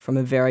from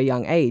a very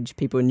young age,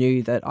 people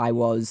knew that I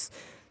was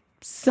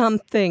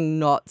something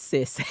not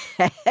cis.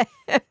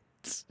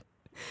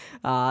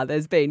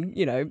 There's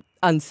been,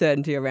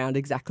 uncertainty around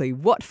exactly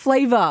what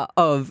flavour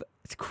of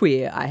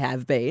queer I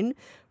have been,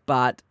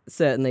 but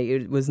certainly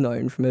it was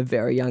known from a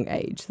very young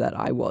age that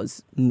I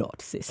was not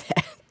cishet.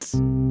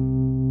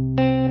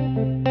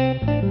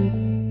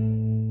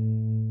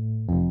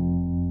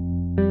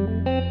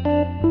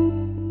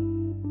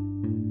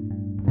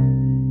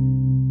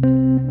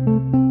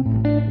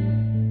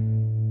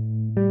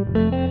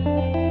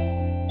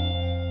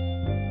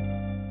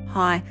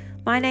 Hi,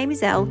 my name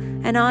is Elle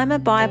and I'm a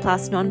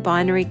bi-plus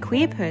non-binary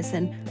queer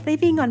person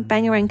living on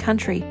Bangarang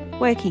country,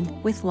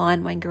 working with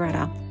Lion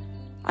Wangaratta.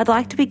 I'd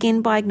like to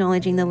begin by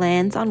acknowledging the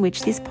lands on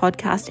which this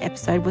podcast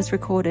episode was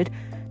recorded,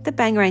 the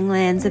Bangarang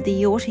lands of the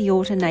Yorta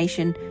Yorta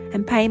Nation,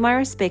 and pay my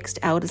respects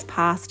to elders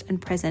past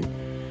and present.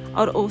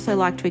 I'd also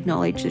like to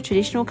acknowledge the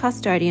traditional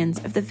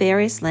custodians of the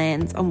various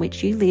lands on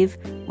which you live,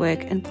 work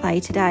and play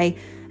today,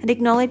 and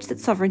acknowledge that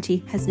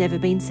sovereignty has never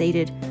been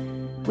ceded.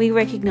 We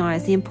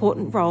recognise the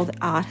important role that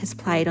art has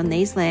played on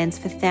these lands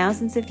for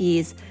thousands of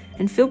years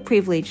and feel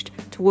privileged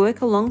to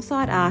work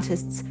alongside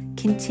artists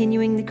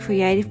continuing the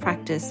creative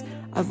practice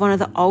of one of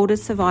the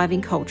oldest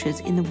surviving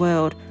cultures in the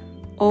world.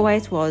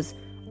 Always was,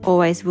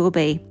 always will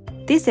be.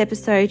 This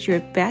episode you're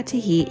about to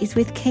hear is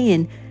with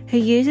Kian, who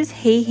uses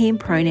he, him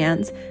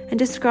pronouns and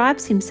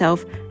describes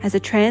himself as a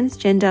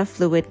transgender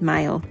fluid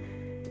male.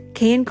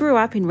 Kian grew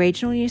up in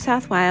regional New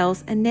South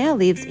Wales and now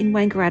lives in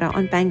Wangaratta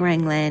on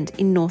Bangarang land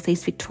in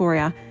northeast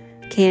Victoria.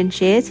 Kian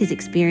shares his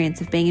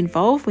experience of being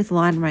involved with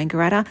Lion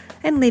Wangaratta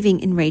and living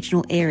in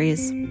regional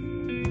areas.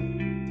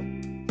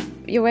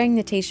 You're wearing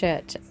the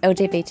t-shirt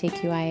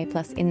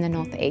LGBTQIA+ in the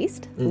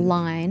northeast,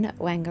 Lion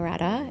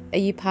Wangaratta. Are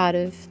you part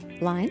of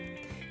Lion?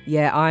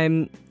 Yeah,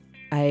 I'm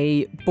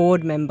a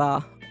board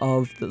member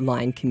of the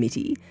Lion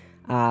Committee.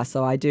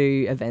 So I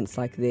do events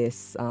like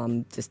this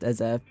just as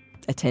a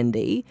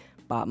attendee.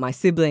 But my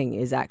sibling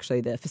is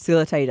actually the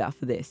facilitator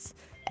for this.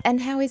 And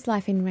how is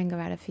life in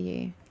Wangaratta for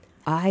you?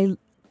 I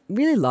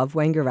really love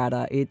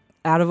Wangaratta.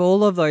 Out of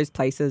all of those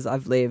places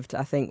I've lived,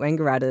 I think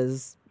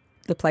Wangaratta's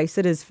the place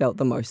that has felt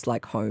the most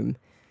like home.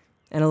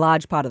 And a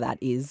large part of that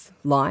is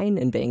Lion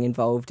and being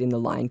involved in the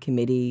Lion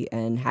Committee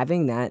and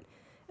having that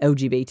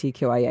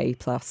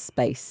LGBTQIA+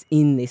 space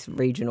in this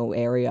regional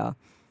area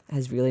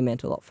has really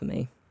meant a lot for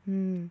me.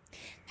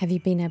 Have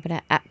you been able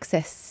to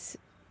access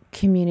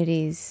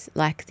communities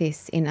like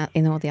this in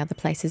all the other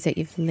places that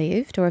you've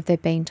lived, or have there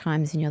been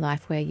times in your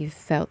life where you've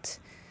felt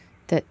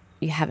that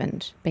you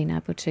haven't been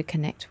able to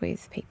connect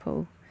with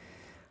people?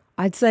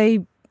 I'd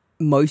say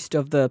most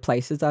of the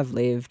places I've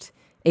lived,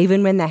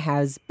 even when there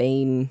has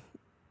been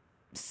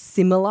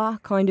similar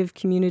kind of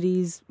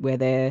communities where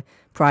they're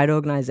pride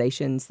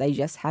organisations, they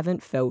just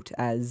haven't felt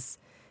as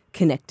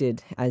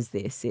connected as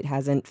this. It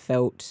hasn't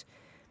felt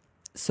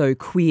so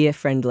queer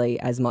friendly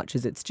as much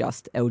as it's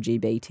just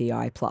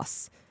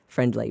LGBTI+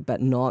 friendly, but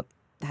not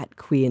that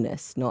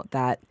queerness, not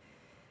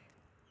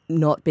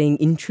being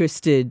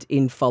interested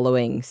in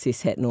following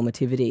cishet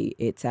normativity.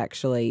 It's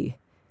actually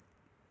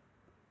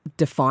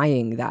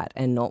defying that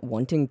and not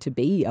wanting to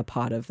be a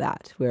part of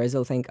that. Whereas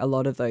I think a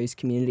lot of those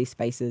community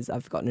spaces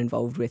I've gotten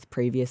involved with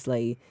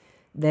previously,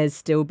 there's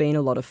still been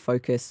a lot of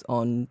focus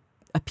on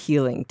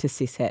appealing to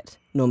cishet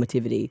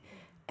normativity,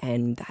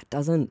 and that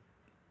doesn't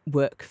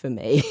work for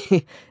me.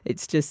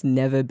 It's just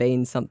never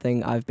been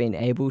something I've been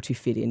able to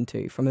fit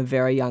into. From a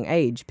very young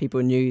age,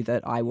 people knew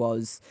that I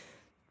was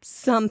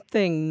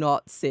something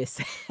not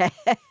cishet.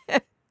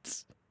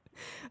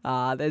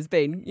 There's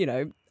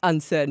been,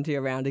 uncertainty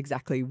around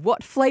exactly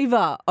what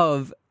flavour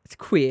of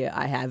queer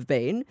I have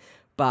been,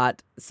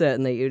 but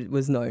certainly it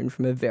was known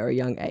from a very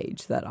young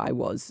age that I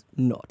was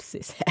not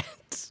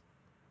cishet.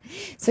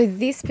 So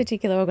this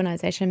particular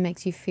organisation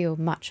makes you feel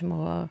much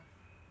more,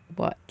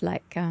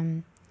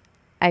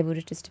 able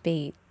to just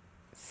be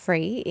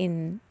free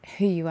in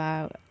who you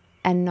are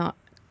and not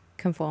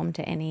conform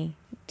to any.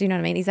 Do you know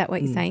what I mean? Is that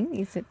what you're saying?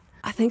 Is it?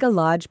 I think a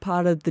large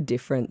part of the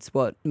difference,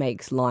 what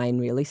makes Lion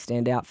really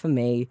stand out for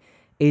me,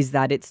 is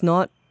that it's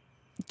not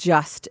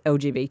just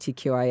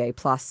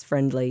LGBTQIA+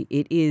 friendly.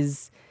 It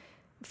is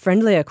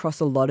friendly across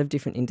a lot of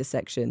different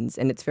intersections,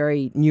 and it's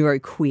very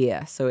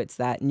neuroqueer. So it's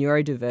that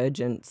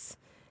neurodivergence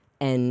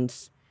and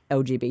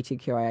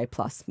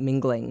LGBTQIA+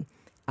 mingling.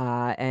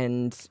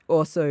 And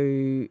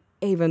also,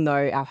 even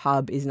though our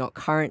hub is not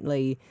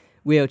currently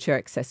wheelchair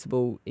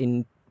accessible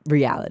in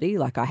reality,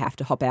 like I have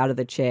to hop out of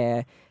the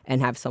chair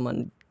and have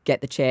someone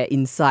get the chair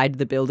inside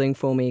the building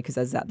for me because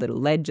there's that little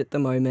ledge at the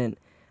moment,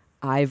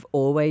 I've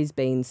always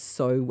been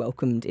so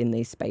welcomed in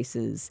these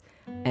spaces.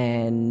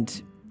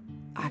 And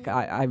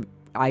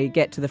I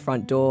get to the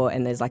front door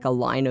and there's like a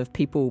line of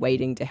people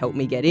waiting to help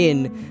me get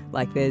in.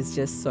 Like there's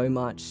just so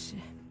much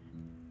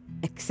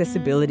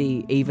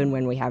accessibility even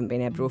when we haven't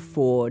been able to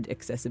afford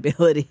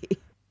accessibility.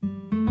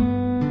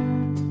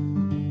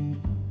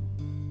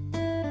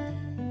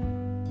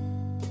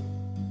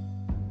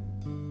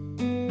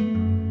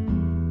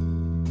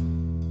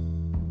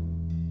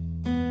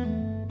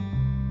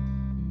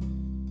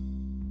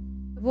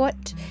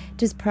 What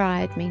does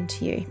pride mean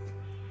to you?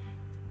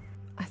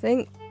 I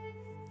think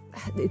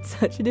it's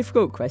such a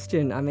difficult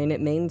question. I mean,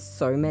 it means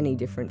so many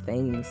different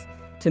things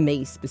to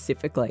me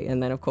specifically,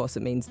 and then of course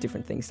it means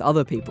different things to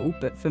other people.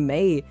 But for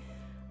me,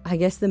 I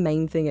guess the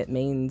main thing it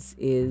means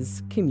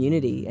is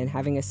community and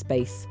having a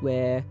space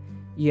where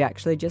you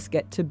actually just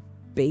get to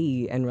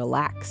be and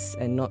relax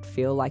and not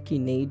feel like you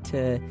need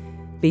to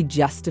be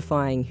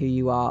justifying who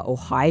you are or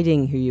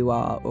hiding who you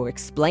are or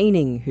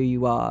explaining who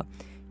you are.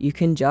 You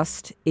can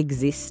just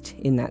exist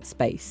in that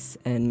space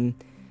and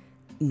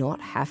not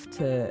have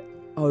to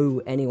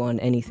owe anyone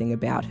anything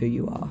about who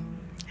you are.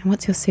 And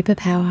what's your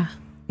superpower?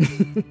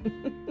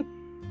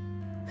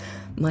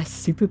 My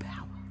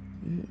superpower?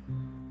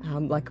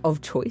 Like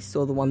of choice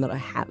or the one that I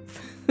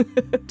have?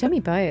 Tell me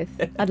both.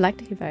 I'd like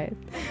to hear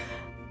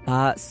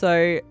both.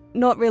 So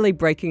not really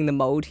breaking the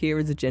mold here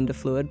as a gender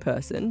fluid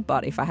person,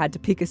 but if I had to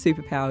pick a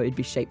superpower, it'd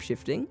be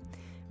shapeshifting,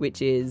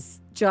 which is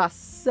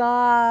just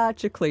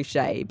such a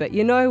cliche. But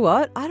you know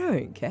what? I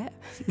don't care.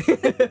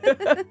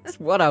 It's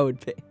what I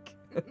would pick.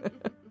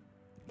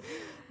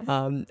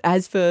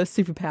 As for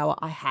superpower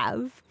I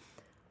have,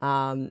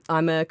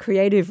 I'm a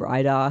creative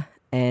writer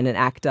and an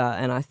actor,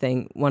 and I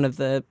think one of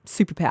the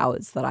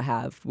superpowers that I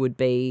have would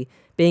be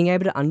being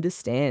able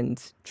to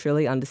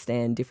truly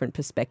understand different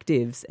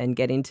perspectives and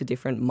get into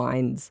different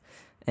minds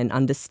and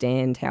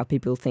understand how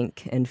people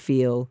think and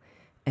feel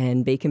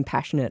and be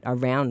compassionate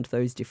around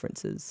those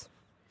differences.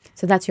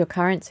 So that's your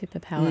current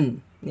superpower?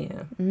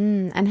 Yeah.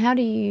 And how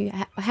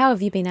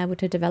have you been able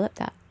to develop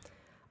that?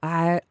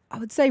 I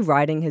would say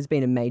writing has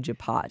been a major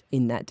part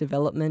in that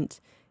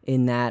development,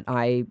 in that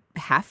I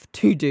have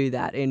to do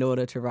that in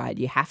order to write.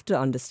 You have to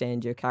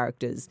understand your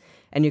characters,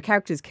 and your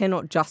characters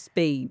cannot just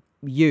be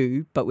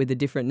you, but with a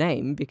different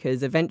name,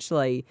 because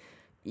eventually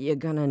you're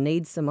going to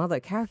need some other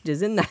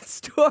characters in that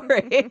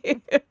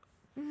story.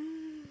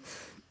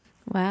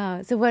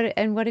 Wow. So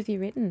what have you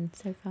written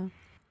so far?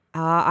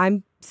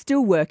 I'm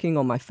still working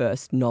on my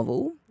first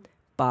novel,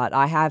 but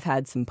I have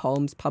had some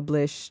poems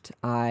published.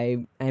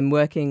 I am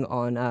working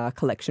on a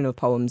collection of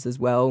poems as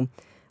well,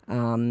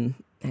 and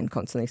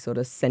constantly sort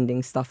of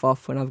sending stuff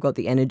off when I've got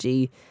the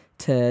energy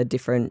to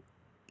different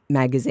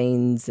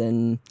magazines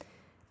and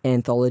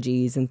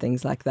anthologies and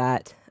things like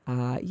that.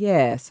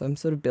 So I'm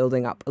sort of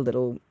building up a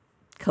little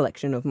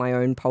collection of my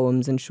own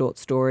poems and short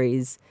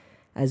stories,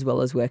 as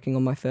well as working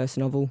on my first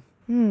novel.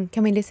 Can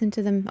we listen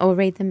to them or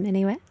read them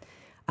anywhere?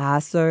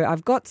 So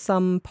I've got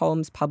some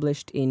poems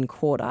published in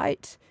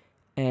Cordite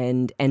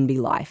and NB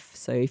Life.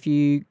 So if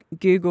you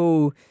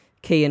Google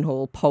Kian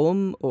Hall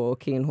Poem or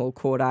Kian Hall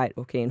Cordite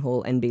or Kian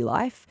Hall NB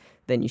Life,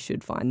 then you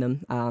should find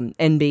them.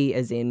 NB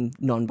as in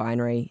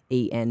non-binary,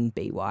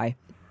 ENBY.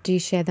 Do you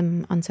share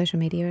them on social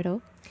media at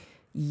all?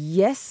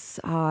 Yes,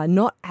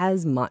 not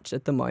as much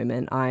at the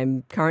moment.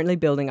 I'm currently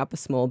building up a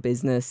small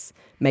business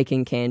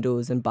making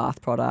candles and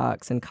bath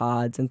products and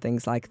cards and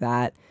things like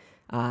that.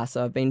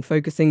 So I've been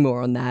focusing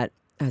more on that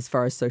as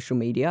far as social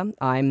media.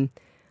 I'm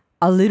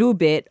a little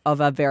bit of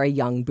a very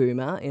young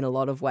boomer in a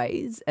lot of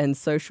ways, and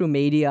social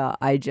media,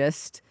 I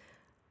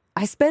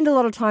spend a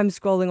lot of time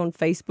scrolling on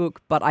Facebook,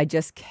 but I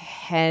just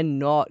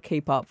cannot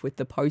keep up with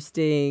the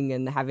posting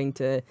and having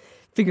to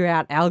figure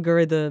out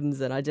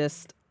algorithms,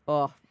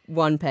 and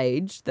one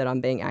page that I'm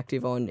being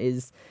active on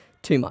is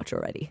too much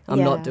already.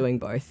 I'm not doing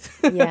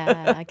both.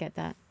 Yeah, I get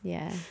that.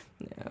 Yeah.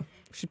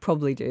 Should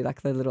probably do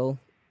like the little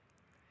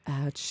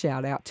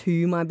shout out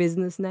to my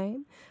business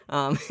name,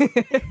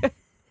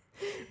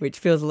 which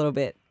feels a little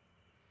bit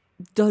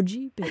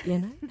dodgy, but you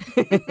know.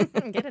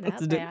 Get it out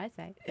there, I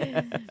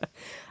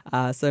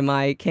say. So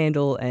my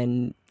candle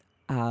and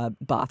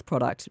bath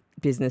product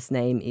business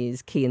name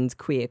is Kian's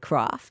Queer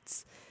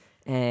Crafts,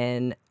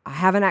 and I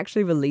haven't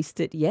actually released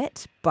it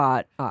yet,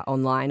 but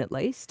online at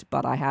least,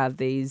 but I have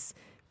these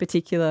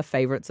particular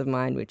favourites of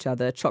mine, which are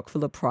the Chock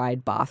Full of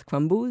Pride bath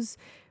crumbles,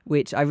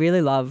 which I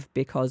really love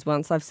because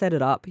once I've set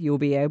it up, you'll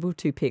be able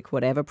to pick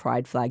whatever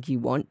pride flag you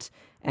want,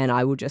 and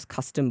I will just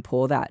custom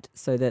pour that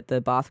so that the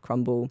bath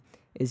crumble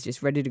is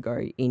just ready to go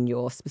in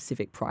your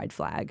specific pride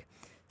flag.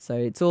 So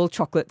it's all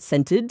chocolate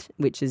scented,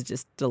 which is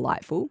just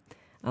delightful,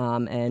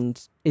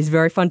 and is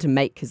very fun to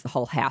make because the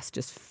whole house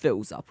just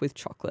fills up with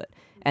chocolate.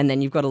 And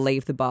then you've got to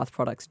leave the bath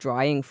products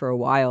drying for a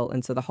while,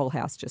 and so the whole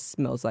house just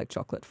smells like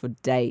chocolate for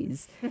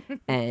days.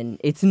 And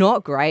it's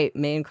not great.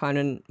 Me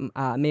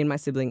and my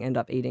sibling end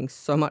up eating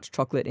so much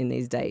chocolate in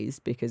these days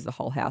because the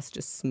whole house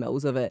just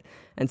smells of it,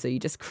 and so you're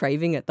just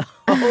craving it the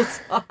whole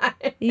time.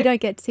 You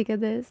don't get sick of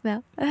the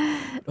smell?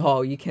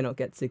 Oh, you cannot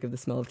get sick of the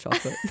smell of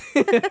chocolate.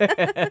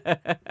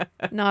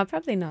 No,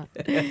 probably not.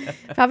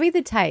 Probably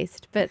the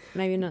taste, but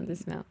maybe not the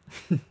smell.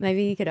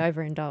 Maybe you could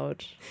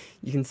overindulge.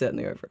 You can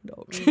certainly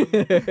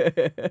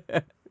overindulge.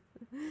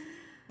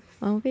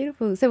 Oh,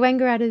 beautiful. So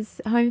Wangaratta's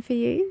home for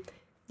you?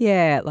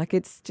 Yeah, like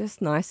it's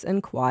just nice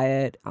and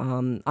quiet.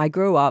 I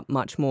grew up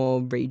much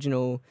more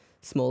regional,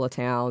 smaller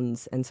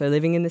towns, and so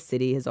living in the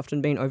city has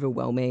often been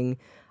overwhelming.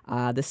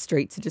 The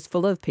streets are just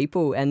full of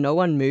people and no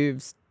one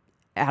moves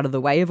out of the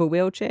way of a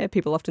wheelchair.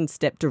 People often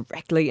step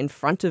directly in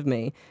front of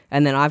me,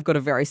 and then I've got to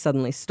very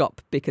suddenly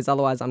stop because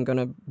otherwise I'm going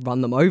to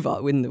run them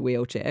over in the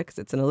wheelchair because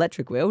it's an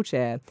electric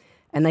wheelchair.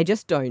 And they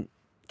just don't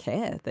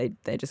care.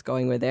 They're just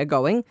going where they're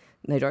going.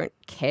 And they don't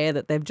care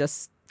that they've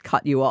just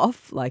cut you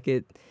off.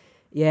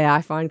 Yeah,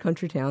 I find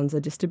country towns are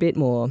just a bit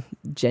more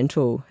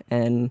gentle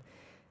and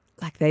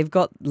like they've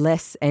got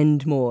less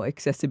and more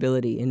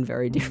accessibility in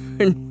very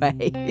different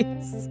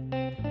ways.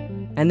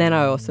 And then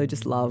I also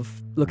just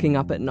love looking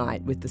up at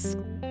night with the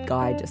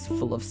sky just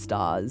full of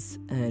stars,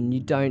 and you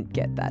don't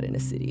get that in a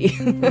city.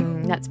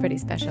 That's pretty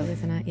special,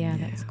 isn't it? Yeah,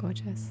 that's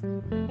gorgeous.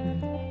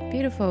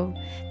 Beautiful.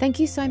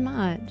 Thank you so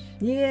much.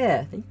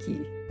 Yeah, thank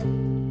you.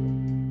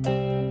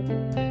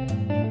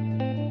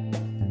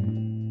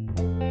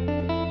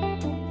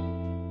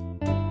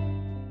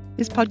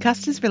 This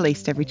podcast is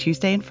released every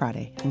Tuesday and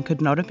Friday and could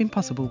not have been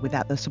possible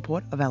without the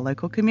support of our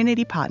local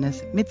community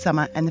partners,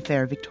 Midsummer and the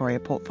Fairer Victoria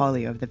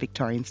portfolio of the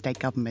Victorian State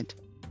Government.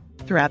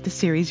 Throughout the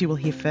series, you will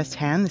hear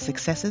firsthand the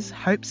successes,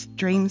 hopes,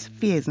 dreams,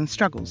 fears and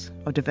struggles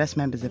of diverse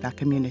members of our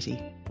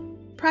community.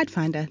 Pride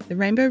Finder, the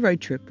Rainbow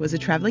Road Trip, was a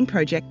travelling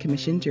project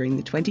commissioned during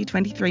the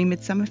 2023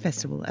 Midsummer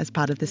Festival as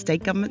part of the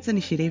State Government's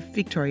initiative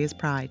Victoria's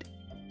Pride.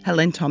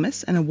 Helen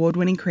Thomas, an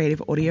award-winning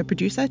creative audio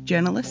producer,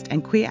 journalist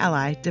and queer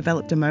ally,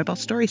 developed a mobile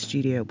story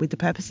studio with the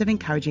purpose of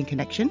encouraging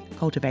connection,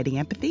 cultivating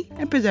empathy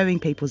and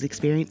preserving people's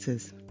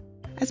experiences.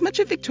 As much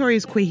of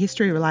Victoria's queer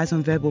history relies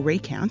on verbal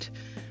recount,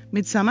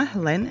 Midsummer,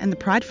 Helen and the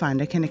Pride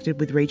Finder connected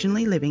with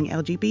regionally living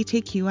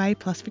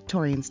LGBTQIA+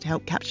 Victorians to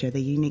help capture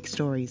their unique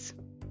stories.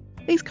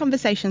 These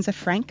conversations are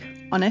frank,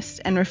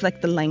 honest and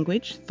reflect the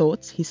language,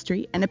 thoughts,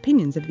 history and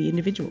opinions of the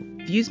individual.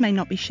 Views may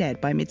not be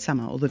shared by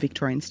Midsummer or the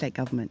Victorian State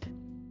Government.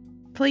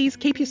 Please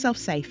keep yourself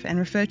safe and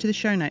refer to the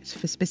show notes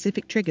for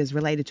specific triggers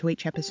related to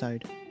each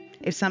episode.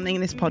 If something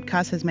in this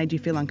podcast has made you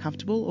feel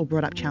uncomfortable or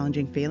brought up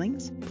challenging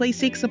feelings, please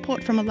seek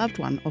support from a loved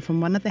one or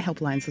from one of the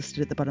helplines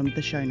listed at the bottom of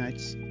the show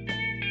notes.